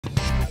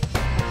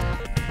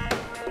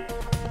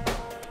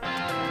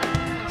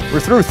We're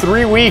through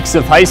 3 weeks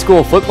of high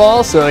school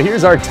football, so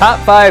here's our top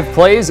 5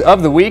 plays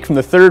of the week from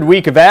the third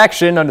week of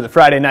action under the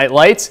Friday Night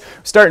Lights.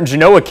 Starting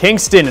Genoa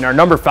Kingston in our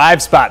number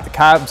 5 spot. The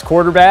Cubs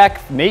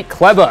quarterback, Nate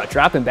Kleba,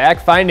 dropping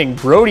back, finding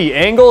Brody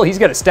Angle. He's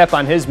got a step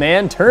on his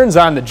man, turns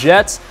on the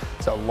Jets.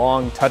 It's a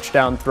long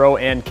touchdown throw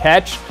and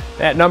catch.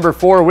 At number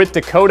 4 with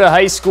Dakota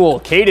High School,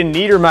 Caden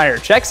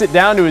Niedermeyer checks it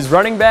down to his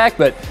running back,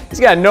 but he's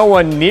got no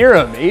one near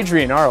him.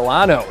 Adrian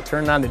Arellano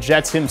turning on the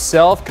Jets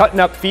himself, cutting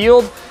up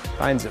field.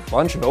 Finds a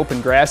bunch of open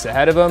grass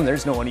ahead of him.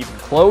 There's no one even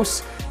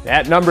close.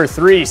 At number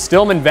 3,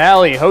 Stillman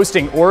Valley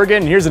hosting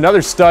Oregon. Here's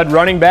another stud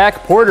running back,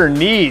 Porter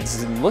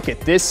Needs. And look at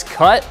this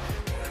cut.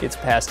 Gets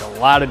past a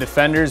lot of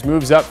defenders,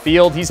 moves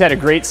upfield. He's had a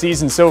great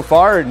season so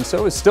far, and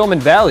so is Stillman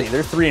Valley.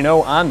 They're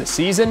 3-0 on the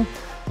season.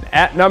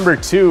 At number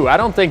 2, I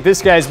don't think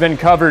this guy's been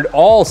covered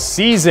all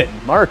season.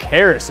 Mark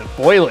Harris of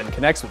Boylan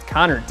connects with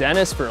Connor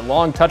Dennis for a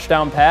long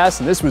touchdown pass,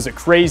 and this was a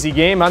crazy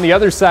game. On the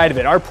other side of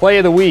it, our play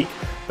of the week,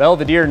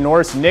 Belvedere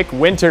North's Nick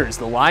Winters,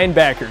 the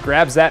linebacker,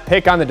 grabs that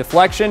pick on the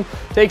deflection,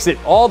 takes it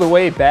all the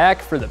way back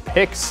for the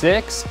pick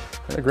 6.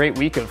 What a great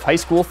week of high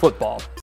school football.